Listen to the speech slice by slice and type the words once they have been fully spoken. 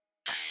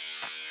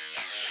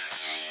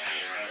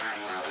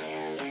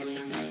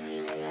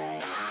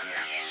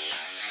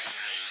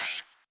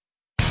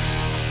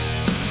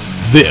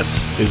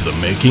This is the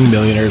Making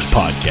Millionaires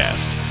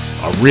Podcast,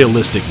 a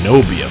realistic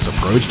no BS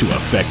approach to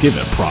effective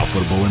and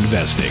profitable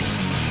investing.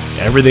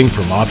 Everything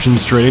from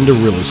options trading to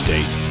real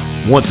estate.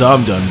 Once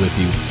I'm done with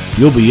you,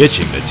 you'll be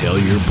itching to tell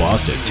your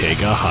boss to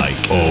take a hike.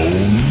 Oh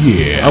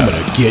yeah. I'm going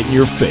to get in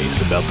your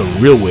face about the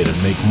real way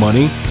to make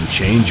money and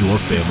change your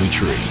family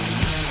tree.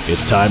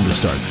 It's time to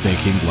start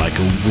thinking like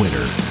a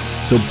winner.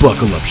 So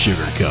buckle up,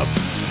 Sugar Cup.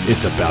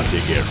 It's about to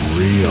get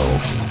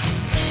real.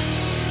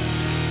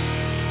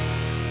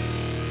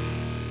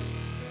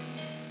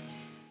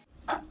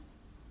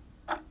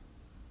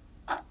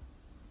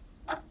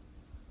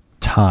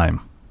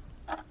 Time.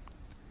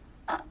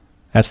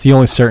 That's the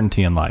only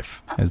certainty in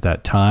life, is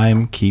that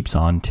time keeps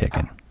on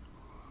ticking.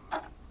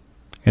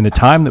 And the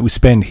time that we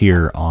spend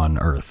here on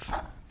Earth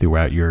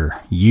throughout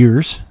your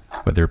years,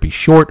 whether it be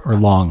short or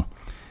long,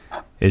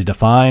 is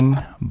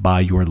defined by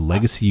your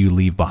legacy you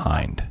leave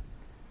behind.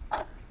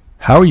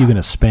 How are you going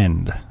to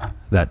spend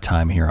that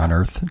time here on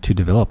Earth to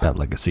develop that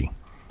legacy?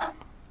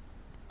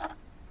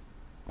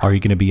 Are you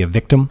going to be a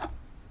victim,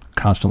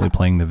 constantly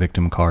playing the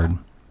victim card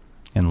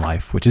in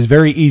life, which is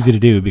very easy to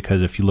do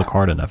because if you look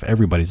hard enough,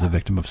 everybody's a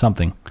victim of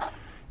something.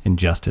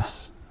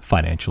 Injustice,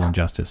 financial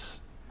injustice,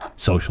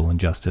 social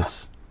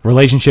injustice,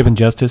 relationship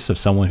injustice of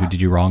someone who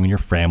did you wrong in your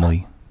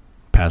family,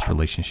 past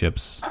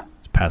relationships,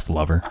 past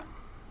lover,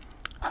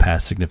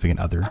 past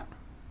significant other,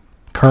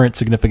 current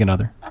significant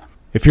other.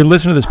 If you're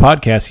listening to this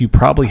podcast, you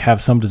probably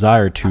have some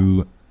desire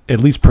to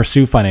at least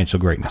pursue financial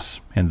greatness,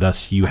 and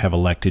thus you have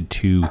elected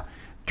to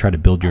try to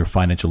build your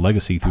financial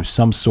legacy through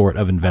some sort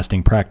of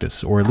investing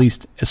practice, or at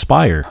least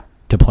aspire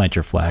to plant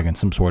your flag in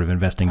some sort of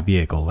investing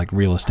vehicle like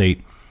real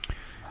estate,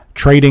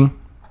 trading,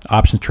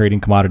 options trading,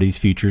 commodities,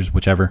 futures,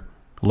 whichever,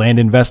 land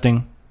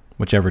investing,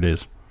 whichever it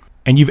is.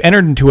 And you've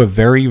entered into a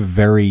very,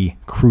 very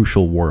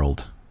crucial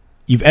world.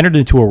 You've entered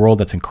into a world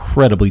that's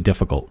incredibly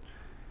difficult.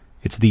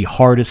 It's the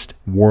hardest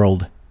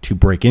world to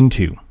break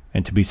into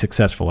and to be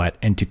successful at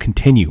and to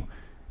continue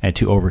and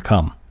to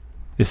overcome.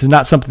 This is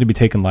not something to be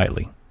taken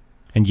lightly.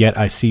 And yet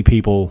I see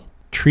people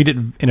treat it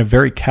in a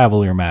very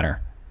cavalier manner.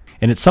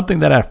 And it's something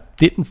that I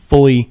didn't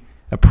fully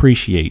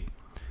appreciate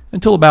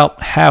until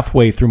about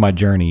halfway through my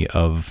journey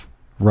of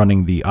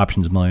running the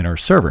Options Millionaire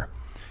server.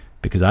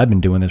 Because I've been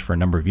doing this for a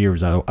number of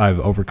years. I've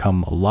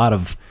overcome a lot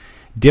of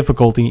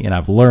difficulty, and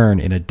I've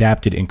learned and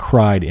adapted and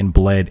cried and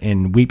bled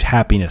and wept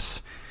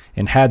happiness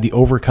and had the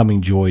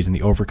overcoming joys and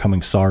the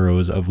overcoming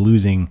sorrows of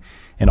losing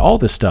and all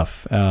this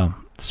stuff.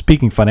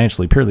 Speaking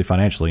financially, purely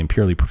financially and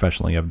purely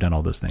professionally, I've done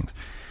all those things.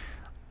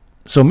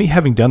 So me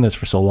having done this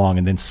for so long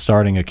and then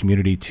starting a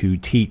community to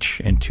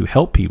teach and to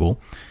help people,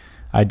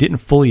 I didn't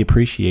fully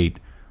appreciate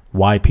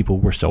why people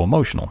were so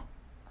emotional.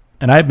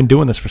 And I had been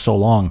doing this for so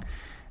long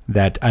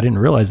that I didn't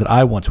realize that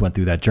I once went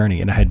through that journey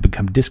and I had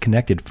become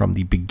disconnected from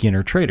the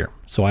beginner trader.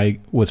 So I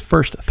was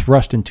first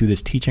thrust into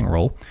this teaching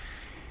role,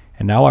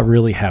 and now I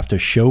really have to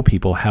show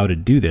people how to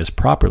do this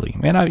properly.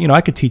 And I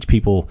could teach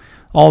people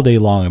all day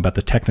long about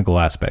the technical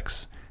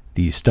aspects,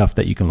 the stuff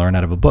that you can learn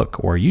out of a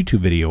book or a YouTube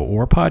video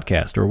or a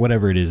podcast or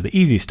whatever it is, the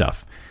easy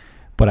stuff.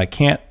 But I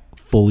can't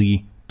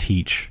fully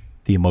teach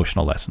the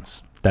emotional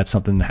lessons. That's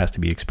something that has to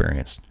be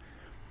experienced.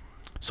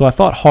 So I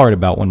thought hard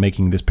about when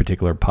making this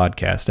particular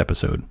podcast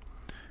episode,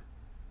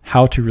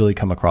 how to really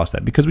come across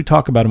that, because we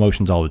talk about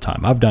emotions all the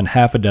time. I've done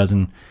half a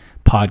dozen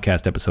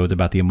podcast episodes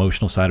about the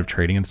emotional side of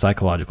trading and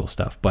psychological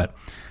stuff. But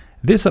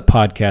this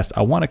podcast,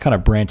 I want to kind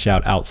of branch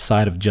out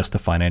outside of just the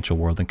financial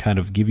world and kind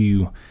of give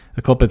you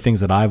a couple of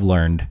things that I've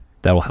learned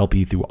that will help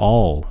you through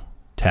all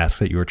tasks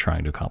that you are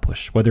trying to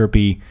accomplish. Whether it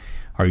be,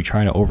 are you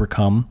trying to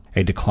overcome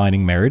a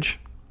declining marriage?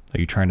 Are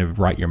you trying to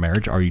right your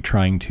marriage? Are you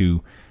trying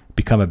to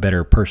become a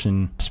better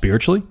person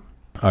spiritually?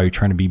 Are you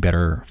trying to be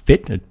better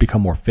fit,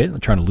 become more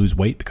fit, trying to lose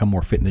weight, become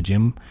more fit in the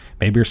gym?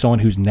 Maybe you're someone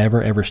who's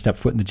never, ever stepped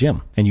foot in the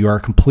gym, and you are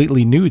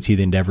completely new to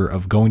the endeavor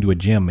of going to a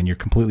gym, and you're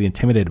completely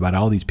intimidated about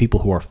all these people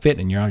who are fit,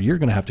 and you're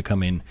going to have to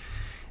come in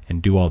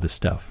and do all this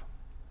stuff.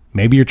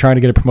 Maybe you're trying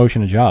to get a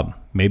promotion, a job.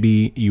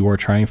 Maybe you are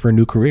trying for a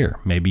new career.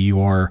 Maybe you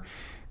are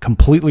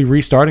completely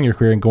restarting your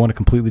career and going a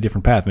completely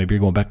different path. Maybe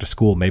you're going back to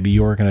school. Maybe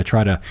you're going to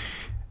try to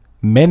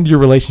mend your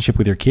relationship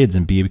with your kids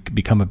and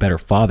become a better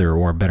father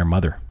or a better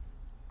mother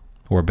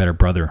or a better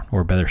brother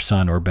or a better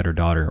son or a better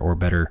daughter or a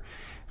better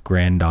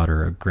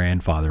granddaughter or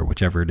grandfather,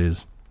 whichever it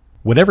is.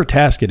 Whatever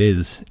task it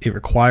is, it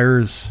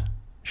requires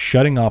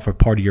shutting off a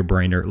part of your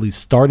brain, or at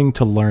least starting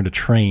to learn to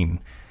train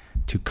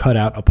to cut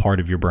out a part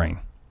of your brain,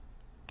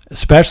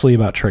 especially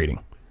about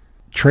trading.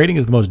 Trading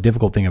is the most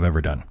difficult thing I've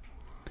ever done.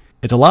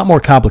 It's a lot more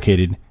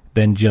complicated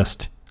than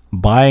just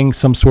buying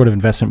some sort of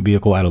investment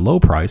vehicle at a low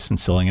price and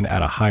selling it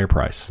at a higher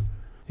price.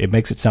 It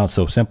makes it sound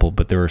so simple,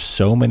 but there are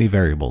so many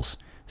variables,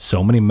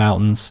 so many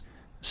mountains,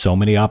 so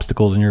many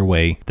obstacles in your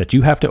way that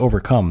you have to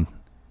overcome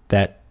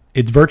that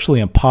it's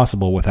virtually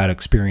impossible without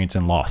experience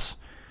and loss,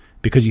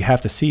 because you have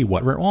to see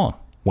what went wrong,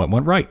 what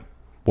went right.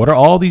 What are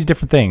all these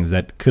different things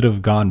that could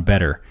have gone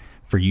better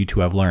for you to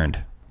have learned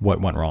what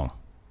went wrong?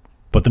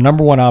 But the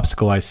number one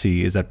obstacle I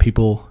see is that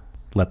people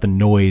let the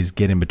noise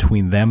get in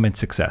between them and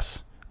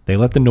success. They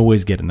let the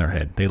noise get in their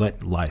head. They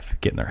let life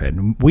get in their head.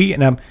 I'm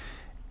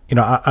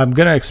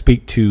going to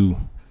speak to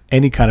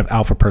any kind of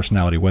alpha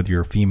personality, whether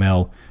you're a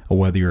female or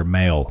whether you're a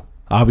male.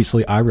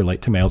 Obviously, I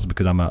relate to males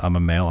because I'm a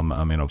male. I'm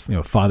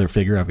a father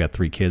figure. I've got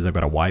 3 kids. I've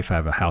got a wife. I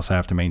have a house I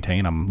have to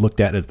maintain. I'm looked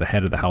at as the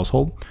head of the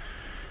household.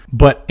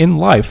 But in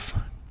life,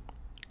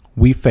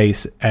 we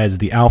face as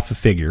the alpha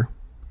figure,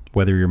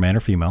 whether you're man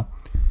or female,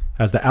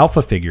 as the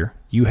alpha figure,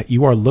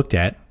 you are looked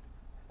at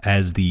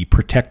as the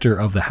protector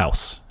of the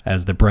house,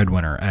 as the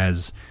breadwinner,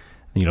 as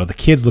the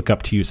kids look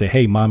up to you, say,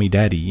 "Hey, mommy,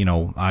 daddy,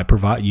 you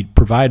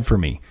provide for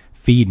me,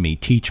 feed me,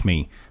 teach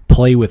me,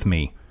 play with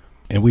me."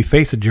 And we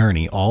face a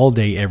journey all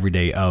day, every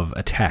day of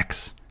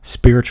attacks,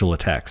 spiritual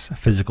attacks,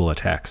 physical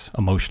attacks,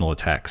 emotional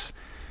attacks,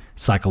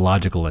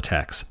 psychological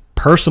attacks,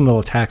 personal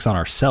attacks on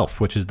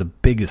ourselves, which is the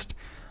biggest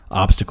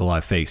obstacle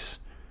I face.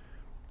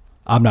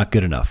 I'm not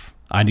good enough.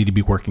 I need to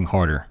be working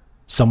harder.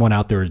 Someone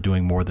out there is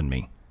doing more than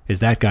me.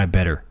 Is that guy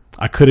better?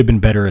 I could have been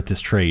better at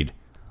this trade.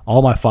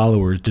 All my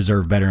followers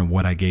deserve better than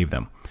what I gave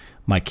them.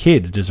 My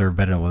kids deserve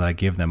better than what I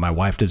give them. My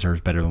wife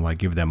deserves better than what I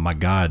give them. My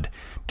God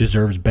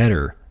deserves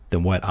better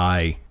than what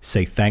I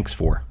say thanks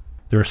for.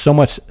 There is so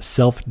much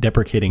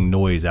self-deprecating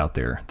noise out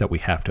there that we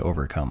have to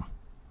overcome.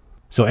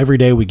 So every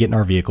day we get in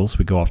our vehicles,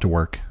 we go off to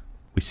work,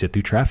 we sit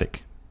through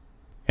traffic.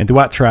 And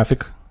throughout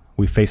traffic,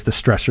 we face the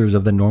stressors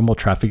of the normal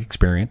traffic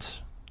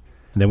experience.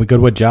 And then we go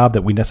to a job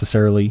that we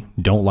necessarily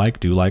don't like,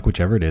 do like,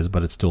 whichever it is,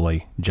 but it's still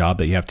a job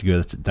that you have to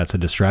go. That's a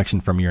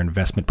distraction from your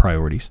investment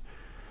priorities.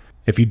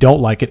 If you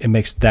don't like it, it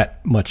makes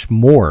that much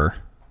more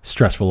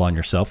stressful on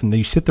yourself. And then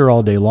you sit there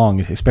all day long,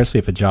 especially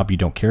if a job you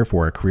don't care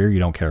for, a career you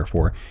don't care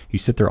for, you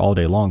sit there all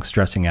day long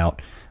stressing out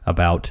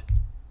about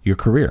your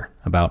career,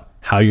 about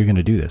how you're going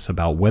to do this,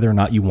 about whether or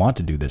not you want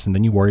to do this. And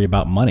then you worry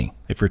about money.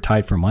 If you're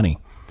tied for money,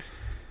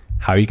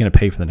 how are you going to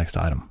pay for the next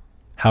item?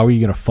 How are you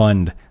going to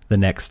fund the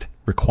next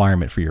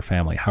requirement for your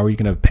family? How are you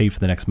going to pay for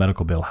the next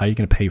medical bill? How are you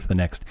going to pay for the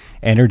next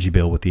energy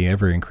bill with the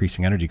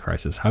ever-increasing energy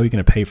crisis? How are you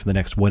going to pay for the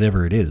next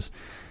whatever it is?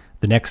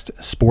 The next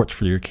sports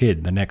for your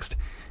kid, the next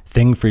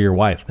thing for your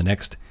wife, the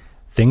next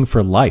thing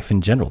for life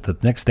in general, the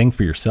next thing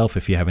for yourself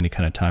if you have any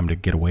kind of time to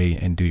get away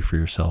and do for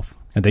yourself.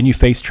 And then you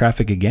face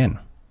traffic again.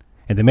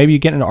 And then maybe you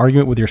get in an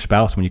argument with your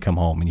spouse when you come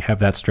home and you have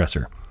that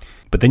stressor.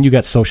 But then you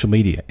got social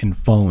media and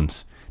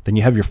phones. Then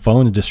you have your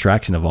phone's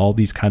distraction of all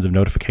these kinds of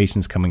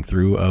notifications coming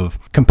through of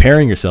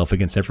comparing yourself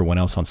against everyone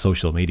else on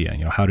social media.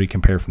 How do you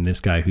compare from this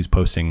guy who's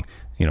posting,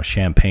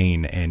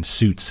 champagne and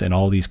suits and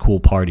all these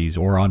cool parties,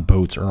 or on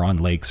boats or on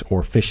lakes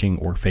or fishing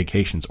or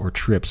vacations or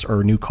trips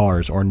or new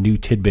cars or new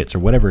tidbits or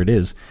whatever it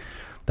is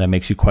that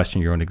makes you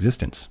question your own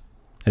existence.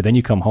 And then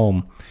you come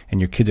home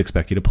and your kids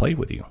expect you to play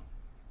with you.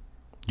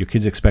 Your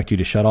kids expect you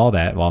to shut all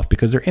that off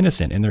because they're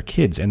innocent and they're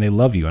kids and they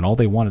love you and all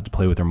they want is to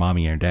play with their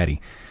mommy and daddy.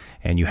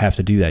 And you have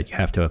to do that. You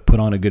have to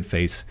put on a good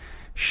face,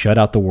 shut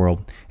out the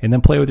world, and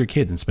then play with your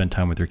kids and spend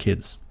time with your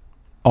kids.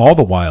 All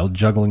the while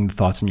juggling the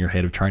thoughts in your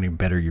head of trying to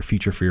better your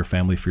future for your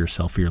family, for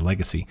yourself, for your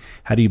legacy.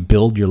 How do you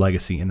build your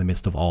legacy in the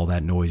midst of all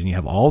that noise? And you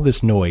have all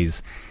this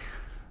noise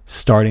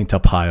starting to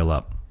pile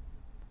up.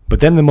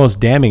 But then the most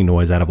damning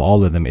noise out of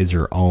all of them is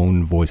your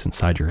own voice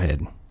inside your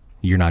head.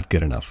 You're not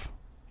good enough.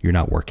 You're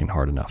not working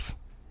hard enough.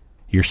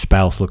 Your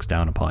spouse looks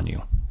down upon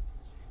you.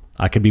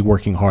 I could be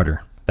working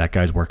harder. That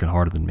guy's working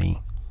harder than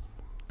me.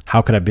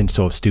 How could I have been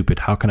so stupid?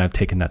 How can I have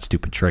taken that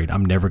stupid trade?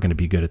 I'm never going to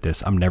be good at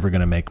this. I'm never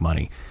going to make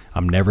money.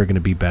 I'm never going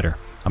to be better.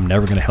 I'm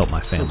never going to help my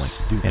family.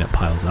 And it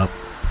piles up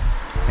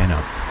and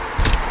up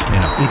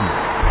and up.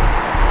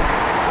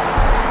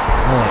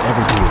 All I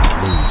ever do is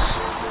lose.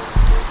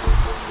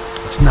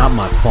 It's not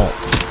my fault.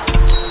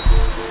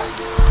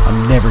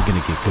 I'm never going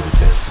to get good at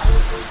this.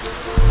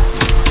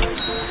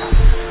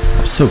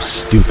 I'm so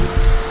stupid.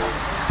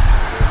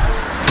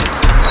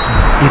 I'm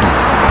an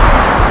idiot.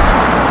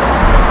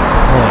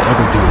 All I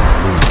ever do is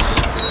lose.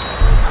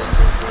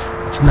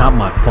 It's not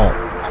my fault.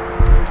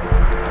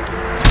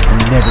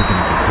 I'm never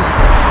going to get good at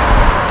this.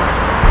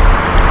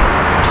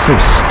 I'm so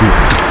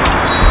stupid.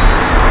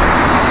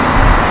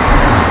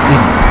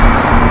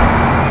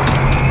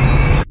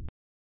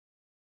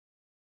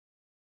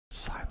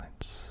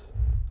 Silence.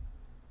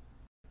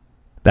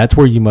 That's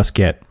where you must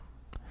get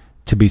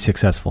to be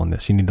successful in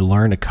this. You need to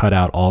learn to cut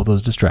out all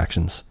those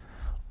distractions,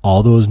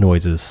 all those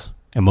noises,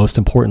 and most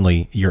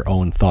importantly, your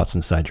own thoughts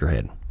inside your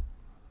head.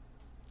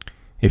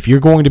 If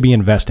you're going to be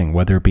investing,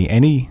 whether it be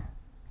any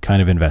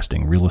kind of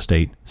investing, real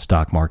estate,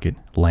 stock market,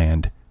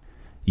 land,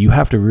 you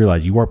have to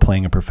realize you are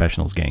playing a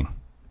professional's game.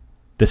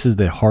 This is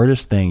the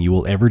hardest thing you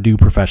will ever do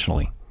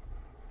professionally.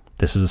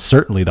 This is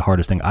certainly the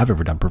hardest thing I've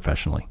ever done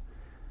professionally.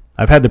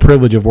 I've had the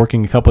privilege of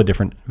working a couple of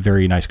different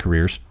very nice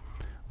careers,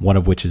 one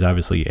of which is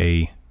obviously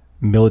a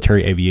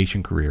military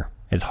aviation career.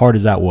 As hard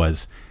as that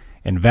was,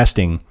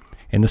 investing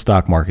in the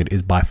stock market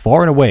is by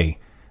far and away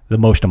the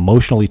most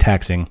emotionally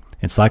taxing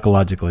and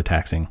psychologically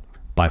taxing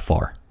by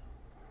far.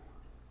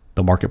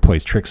 The market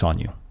plays tricks on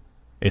you.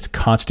 It's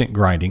constant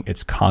grinding.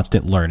 It's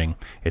constant learning.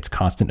 It's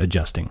constant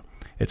adjusting.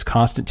 It's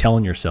constant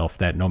telling yourself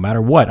that no matter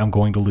what, I'm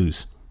going to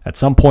lose. At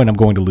some point, I'm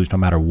going to lose no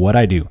matter what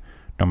I do,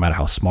 no matter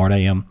how smart I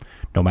am,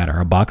 no matter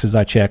how boxes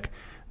I check,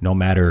 no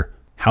matter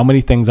how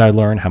many things I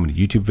learn, how many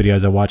YouTube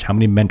videos I watch, how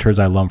many mentors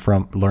I learn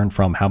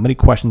from, how many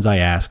questions I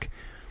ask,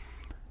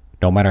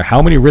 no matter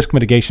how many risk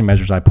mitigation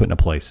measures I put into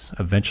place,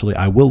 eventually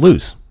I will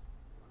lose.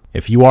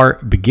 If you are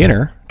a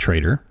beginner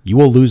trader, you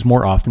will lose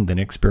more often than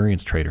an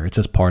experienced trader. It's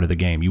just part of the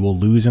game. You will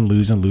lose and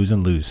lose and lose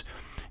and lose.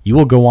 You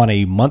will go on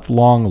a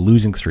month-long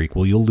losing streak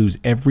where you'll lose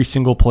every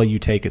single play you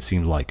take, it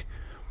seems like.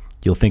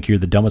 You'll think you're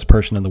the dumbest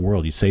person in the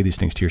world. You say these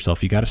things to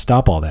yourself. You got to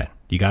stop all that.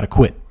 You got to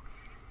quit.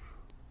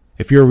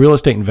 If you're a real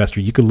estate investor,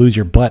 you could lose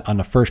your butt on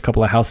the first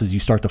couple of houses you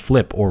start to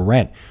flip or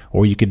rent,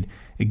 or you could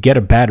get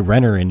a bad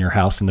renter in your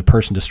house and the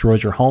person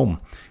destroys your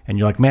home. And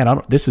you're like, man,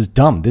 this is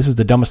dumb. This is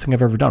the dumbest thing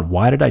I've ever done.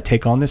 Why did I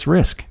take on this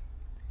risk?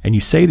 And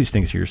you say these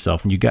things to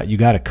yourself, and you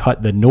got to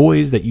cut the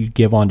noise that you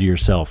give onto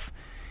yourself,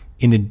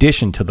 in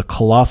addition to the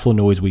colossal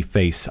noise we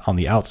face on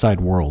the outside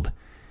world,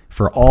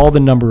 for all the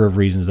number of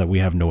reasons that we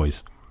have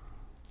noise,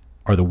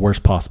 are the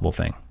worst possible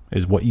thing,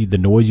 is the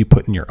noise you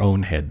put in your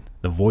own head,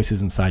 the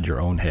voices inside your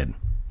own head.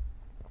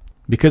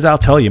 Because I'll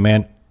tell you,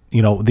 man,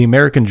 the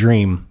American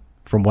dream,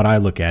 from what I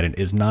look at it,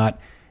 is not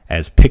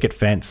as picket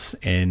fence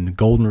and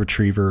golden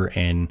retriever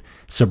and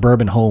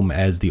suburban home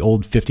as the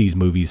old 50s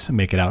movies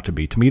make it out to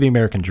be. To me, the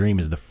American dream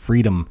is the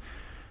freedom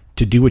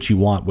to do what you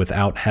want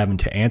without having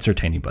to answer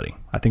to anybody.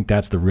 I think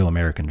that's the real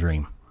American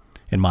dream,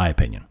 in my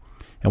opinion.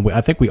 And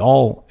I think we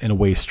all, in a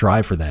way,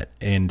 strive for that.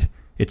 And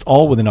it's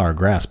all within our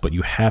grasp, but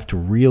you have to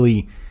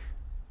really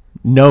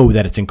know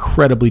that it's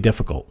incredibly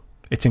difficult.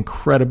 It's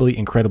incredibly,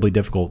 incredibly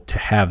difficult to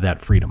have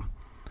that freedom.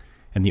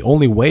 And the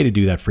only way to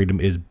do that freedom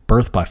is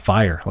birth by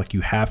fire. Like,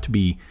 you have to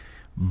be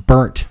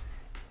burnt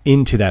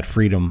into that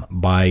freedom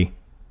by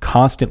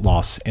constant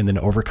loss and then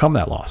overcome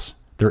that loss.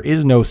 There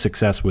is no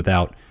success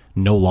without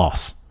no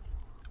loss,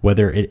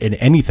 whether in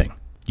anything.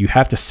 You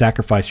have to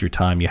sacrifice your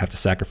time, you have to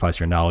sacrifice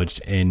your knowledge,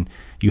 and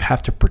you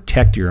have to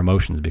protect your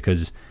emotions,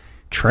 because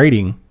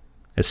trading,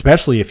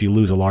 especially if you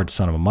lose a large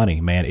sum of money,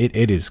 man,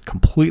 it is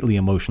completely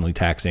emotionally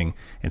taxing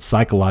and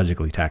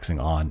psychologically taxing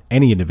on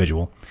any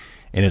individual.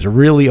 And it's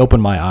really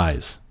opened my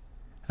eyes,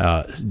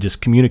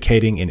 just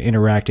communicating and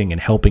interacting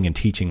and helping and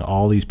teaching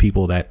all these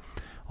people that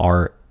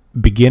are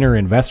beginner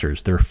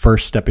investors. They're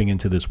first stepping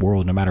into this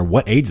world, no matter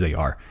what age they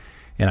are.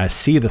 And I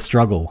see the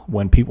struggle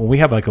when we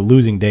have like a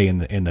losing day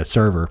in the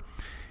server,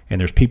 and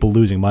there's people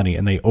losing money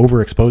and they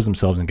overexpose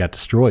themselves and got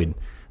destroyed.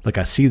 Like,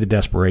 I see the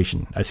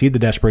desperation. I see the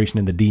desperation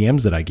in the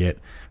DMs that I get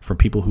from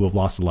people who have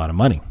lost a lot of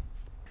money.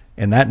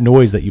 And that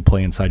noise that you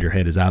play inside your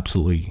head is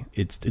absolutely,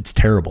 it's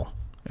terrible.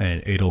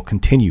 And it'll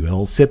continue.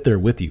 It'll sit there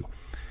with you.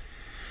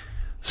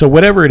 So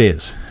whatever it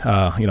is,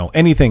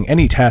 anything,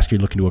 any task you're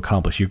looking to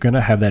accomplish, you're going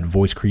to have that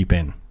voice creep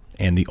in.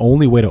 And the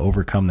only way to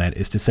overcome that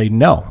is to say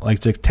no. Like,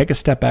 to take a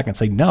step back and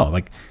say, no,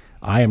 like,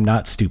 I am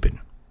not stupid.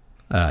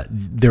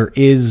 There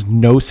is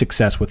no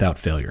success without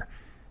failure.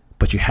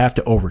 But you have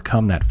to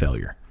overcome that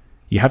failure.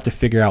 You have to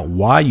figure out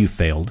why you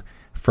failed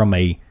from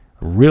a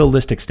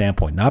realistic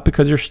standpoint, not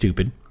because you're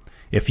stupid.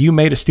 If you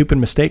made a stupid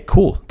mistake,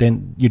 cool.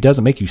 Then it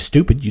doesn't make you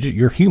stupid.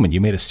 You're human.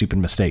 You made a stupid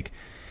mistake.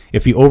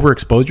 If you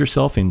overexposed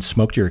yourself and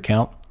smoked your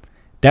account,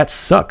 that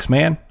sucks,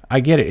 man. I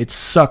get it. It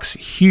sucks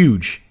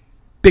huge,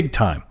 big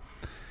time.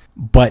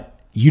 But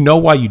you know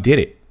why you did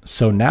it.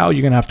 So now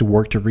you're going to have to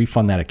work to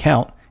refund that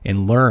account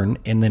and learn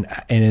and then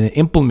an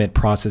implement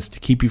process to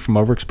keep you from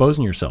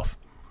overexposing yourself.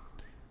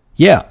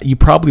 Yeah, you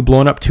probably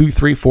blown up 2,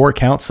 3, 4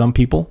 accounts, some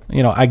people.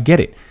 I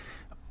get it.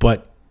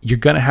 But you're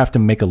going to have to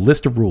make a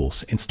list of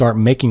rules and start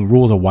making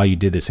rules of why you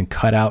did this and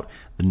cut out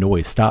the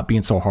noise. Stop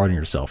being so hard on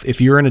yourself. If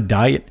you're in a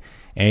diet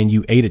and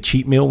you ate a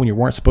cheat meal when you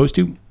weren't supposed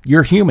to,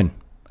 you're human.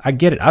 I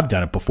get it. I've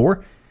done it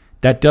before.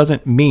 That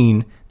doesn't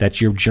mean that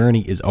your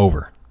journey is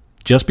over.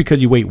 Just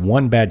because you ate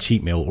one bad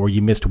cheat meal or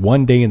you missed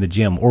one day in the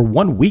gym or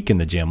 1 week in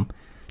the gym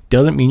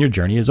doesn't mean your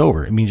journey is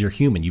over. It means you're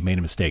human. You made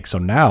a mistake. So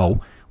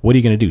now, what are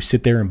you going to do?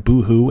 Sit there and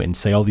boo-hoo and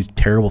say all these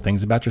terrible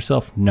things about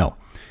yourself? No.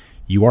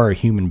 You are a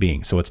human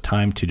being. So it's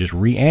time to just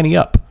re-ante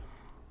up.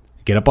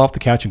 Get up off the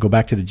couch and go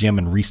back to the gym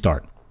and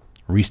restart.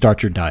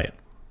 Restart your diet.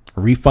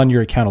 Refund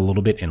your account a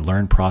little bit and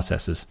learn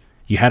processes.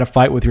 You had a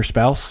fight with your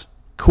spouse?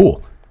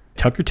 Cool.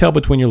 Tuck your tail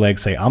between your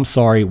legs. Say, I'm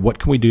sorry. What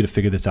can we do to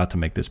figure this out to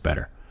make this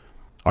better?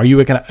 Are you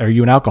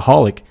an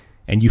alcoholic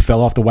and you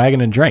fell off the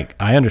wagon and drank?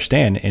 I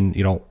understand. And,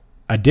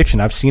 addiction,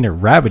 I've seen it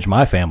ravage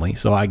my family,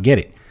 so I get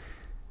it.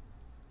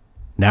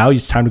 Now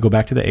it's time to go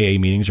back to the AA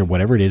meetings or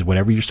whatever it is,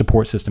 whatever your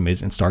support system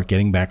is, and start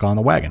getting back on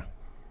the wagon.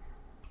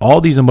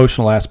 All these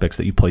emotional aspects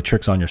that you play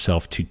tricks on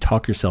yourself to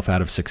talk yourself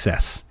out of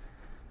success,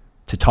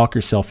 to talk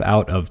yourself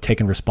out of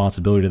taking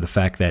responsibility to the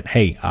fact that,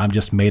 hey, I've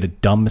just made a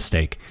dumb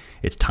mistake.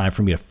 It's time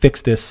for me to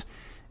fix this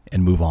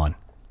and move on.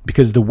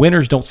 Because the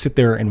winners don't sit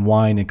there and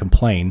whine and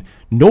complain,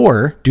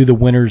 nor do the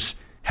winners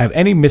have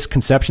any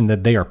misconception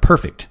that they are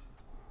perfect.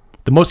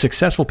 The most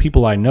successful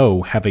people I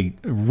know have a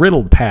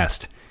riddled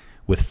past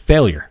with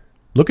failure.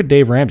 Look at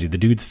Dave Ramsey. The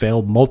dude's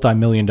failed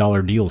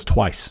multi-million-dollar deals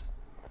twice.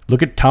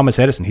 Look at Thomas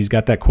Edison. He's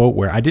got that quote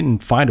where I didn't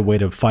find a way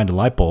to find a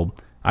light bulb.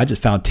 I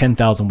just found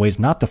 10,000 ways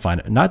not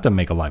to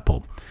make a light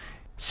bulb.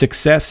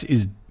 Success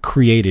is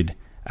created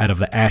out of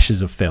the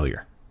ashes of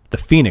failure. The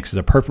phoenix is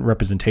a perfect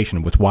representation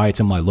of why it's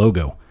in my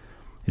logo,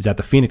 is that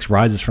the phoenix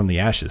rises from the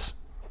ashes.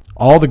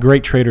 All the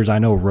great traders I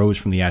know rose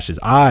from the ashes.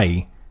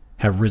 I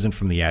have risen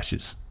from the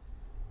ashes.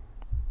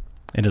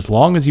 And as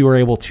long as you are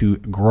able to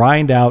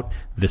grind out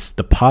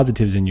the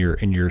positives in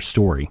your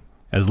story,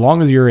 as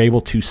long as you're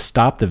able to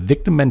stop the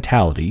victim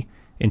mentality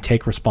and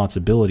take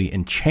responsibility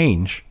and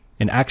change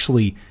and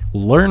actually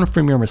learn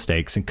from your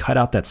mistakes and cut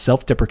out that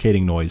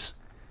self-deprecating noise,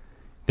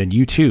 then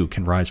you too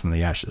can rise from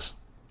the ashes.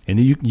 And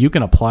you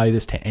can apply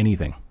this to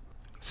anything.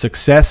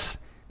 Success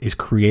is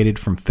created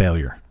from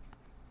failure.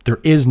 There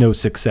is no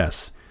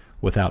success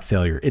without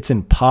failure. It's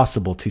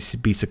impossible to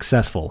be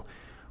successful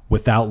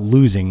without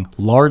losing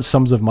large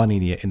sums of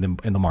money in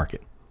the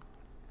market.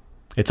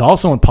 It's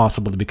also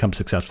impossible to become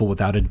successful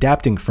without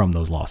adapting from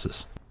those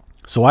losses.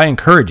 So I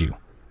encourage you,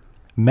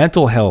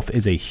 mental health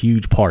is a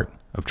huge part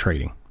of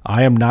trading.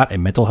 I am not a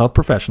mental health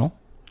professional.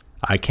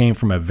 I came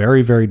from a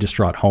very, very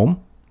distraught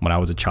home when I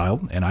was a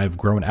child, and I've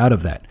grown out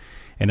of that.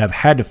 And I've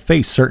had to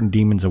face certain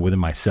demons within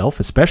myself,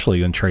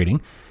 especially in trading,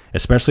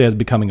 especially as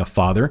becoming a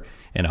father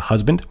and a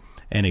husband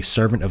and a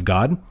servant of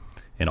God,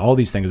 and all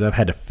these things. I've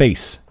had to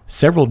face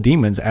several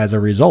demons as a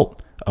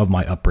result of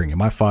my upbringing.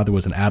 My father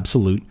was an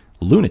absolute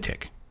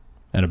lunatic,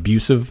 an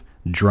abusive,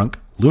 drunk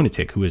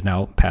lunatic who is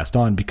now passed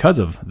on because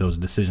of those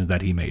decisions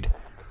that he made.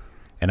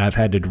 And I've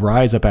had to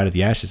rise up out of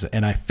the ashes,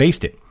 and I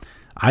faced it.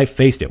 I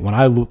faced it. When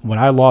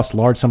I lost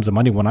large sums of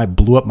money, when I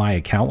blew up my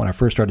account, when I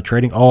first started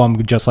trading,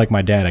 I'm just like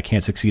my dad. I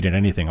can't succeed at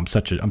anything. I'm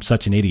such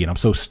an idiot. I'm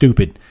so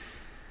stupid.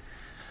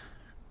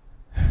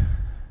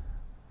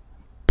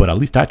 But at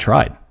least I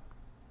tried.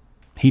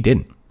 He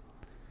didn't.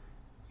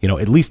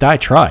 At least I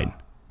tried.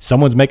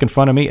 Someone's making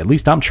fun of me. At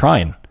least I'm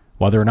trying,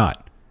 while they're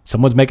not.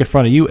 Someone's making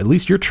fun of you. At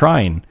least you're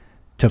trying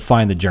to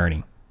find the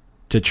journey,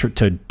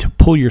 to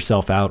pull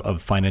yourself out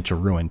of financial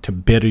ruin, to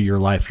better your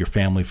life, your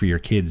family, for your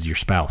kids, your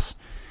spouse.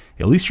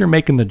 At least you're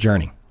making the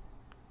journey.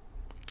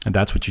 And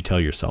that's what you tell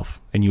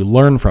yourself. And you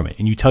learn from it.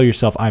 And you tell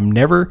yourself, I'm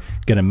never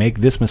going to make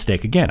this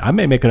mistake again. I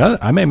may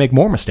make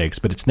more mistakes,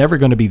 but it's never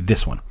going to be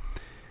this one.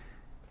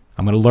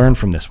 I'm going to learn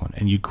from this one.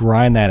 And you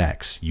grind that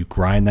axe. You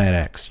grind that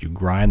axe. You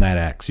grind that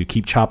axe. You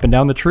keep chopping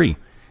down the tree.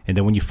 And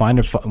then when you find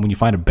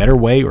a better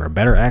way or a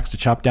better axe to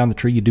chop down the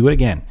tree, you do it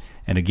again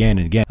and again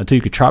and again until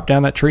you could chop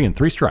down that tree in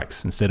 3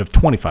 strikes instead of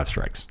 25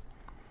 strikes.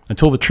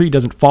 Until the tree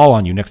doesn't fall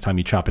on you next time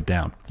you chop it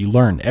down. You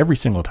learn every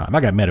single time. I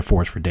got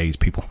metaphors for days,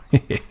 people.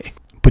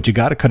 But you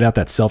got to cut out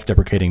that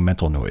self-deprecating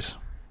mental noise.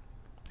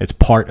 It's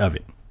part of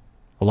it.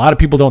 A lot of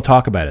people don't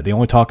talk about it. They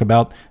only talk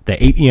about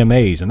the 8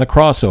 EMAs and the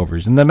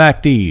crossovers and the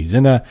MACDs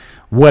and the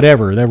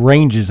whatever, the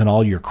ranges and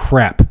all your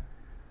crap.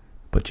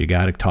 But you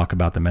got to talk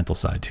about the mental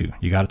side too.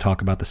 You got to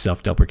talk about the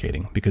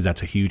self-deprecating, because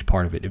that's a huge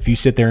part of it. If you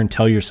sit there and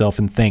tell yourself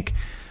and think,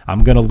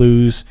 I'm going to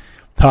lose,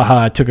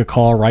 I took a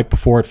call right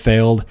before it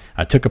failed,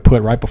 I took a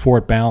put right before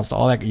it bounced,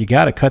 all that, you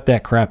got to cut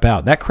that crap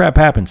out. That crap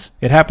happens.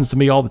 It happens to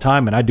me all the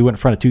time, and I do it in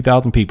front of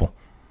 2,000 people.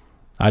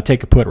 I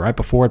take a put right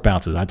before it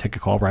bounces. I take a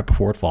call right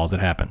before it falls. It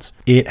happens.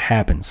 It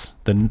happens.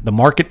 The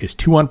market is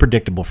too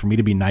unpredictable for me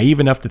to be naive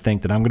enough to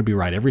think that I'm going to be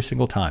right every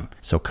single time.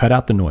 So cut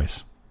out the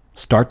noise.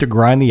 Start to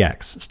grind the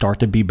axe. Start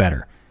to be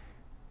better.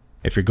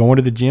 If you're going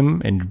to the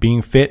gym and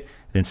being fit,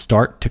 then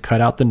start to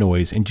cut out the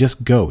noise and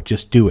just go.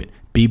 Just do it.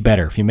 Be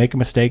better. If you make a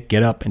mistake,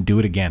 get up and do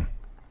it again.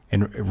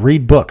 And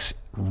read books.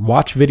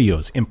 Watch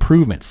videos.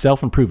 Improvement.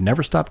 Self-improve.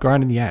 Never stop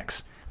grinding the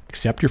axe.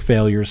 Accept your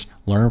failures.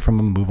 Learn from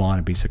them. Move on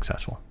and be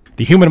successful.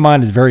 The human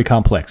mind is very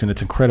complex, and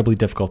it's incredibly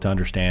difficult to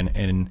understand,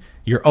 and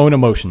your own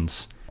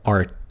emotions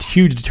are a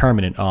huge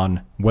determinant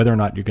on whether or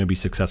not you're going to be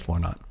successful or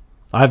not.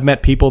 I've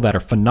met people that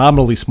are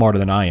phenomenally smarter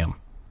than I am,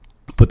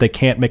 but they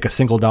can't make a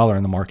single dollar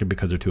in the market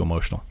because they're too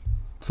emotional.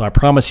 So I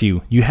promise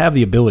you, you have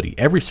the ability.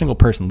 Every single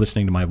person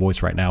listening to my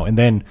voice right now, and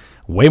then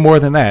way more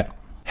than that,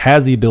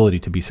 has the ability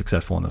to be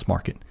successful in this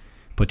market.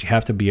 But you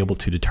have to be able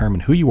to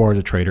determine who you are as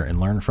a trader and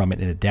learn from it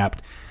and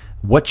adapt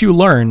what you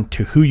learn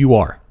to who you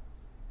are.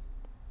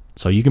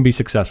 So you can be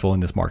successful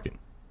in this market.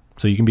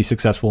 So you can be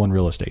successful in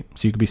real estate.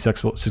 So you can be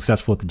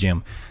successful at the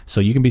gym.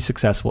 So you can be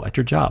successful at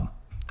your job,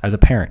 as a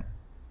parent,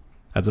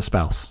 as a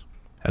spouse,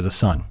 as a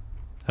son,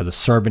 as a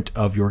servant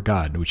of your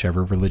God,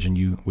 whichever religion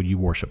you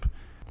worship.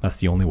 That's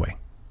the only way,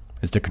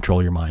 is to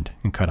control your mind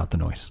and cut out the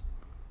noise.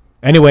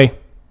 Anyway,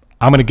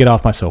 I'm going to get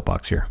off my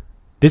soapbox here.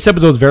 This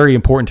episode is very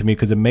important to me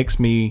because it makes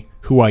me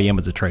who I am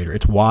as a trader.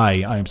 It's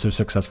why I am so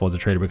successful as a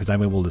trader, because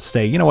I'm able to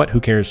say, you know what,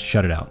 who cares?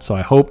 Shut it out. So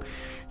I hope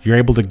you're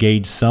able to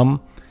gauge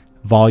some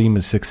volume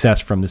of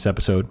success from this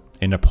episode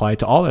and apply it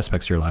to all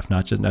aspects of your life,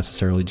 not just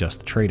necessarily just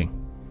the trading.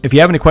 If you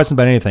have any questions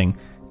about anything,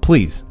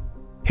 please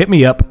hit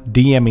me up,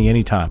 DM me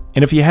anytime.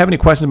 And if you have any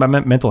questions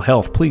about mental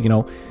health, please,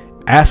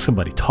 ask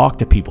somebody, talk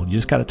to people. You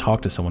just got to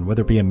talk to someone,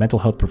 whether it be a mental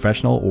health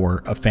professional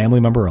or a family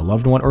member or a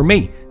loved one or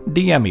me.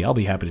 DM me. I'll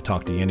be happy to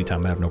talk to you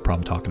anytime. I have no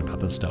problem talking about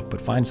this stuff.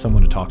 But find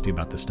someone to talk to you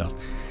about this stuff,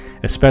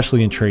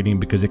 especially in trading,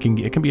 because it can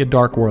be a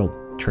dark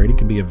world. Trading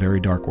can be a very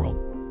dark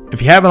world.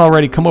 If you haven't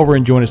already, come over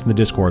and join us in the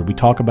Discord. We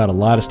talk about a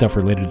lot of stuff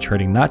related to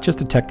trading, not just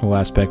the technical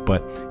aspect,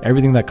 but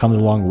everything that comes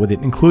along with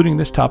it, including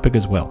this topic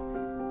as well.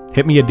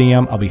 Hit me a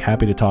DM. I'll be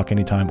happy to talk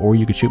anytime, or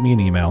you can shoot me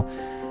an email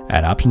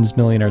at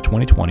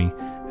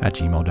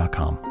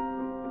optionsmillionaire2020@gmail.com.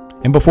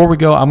 And before we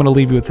go, I'm going to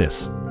leave you with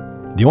this.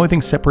 The only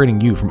thing separating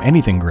you from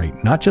anything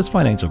great, not just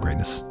financial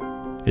greatness,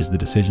 is the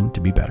decision to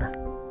be better.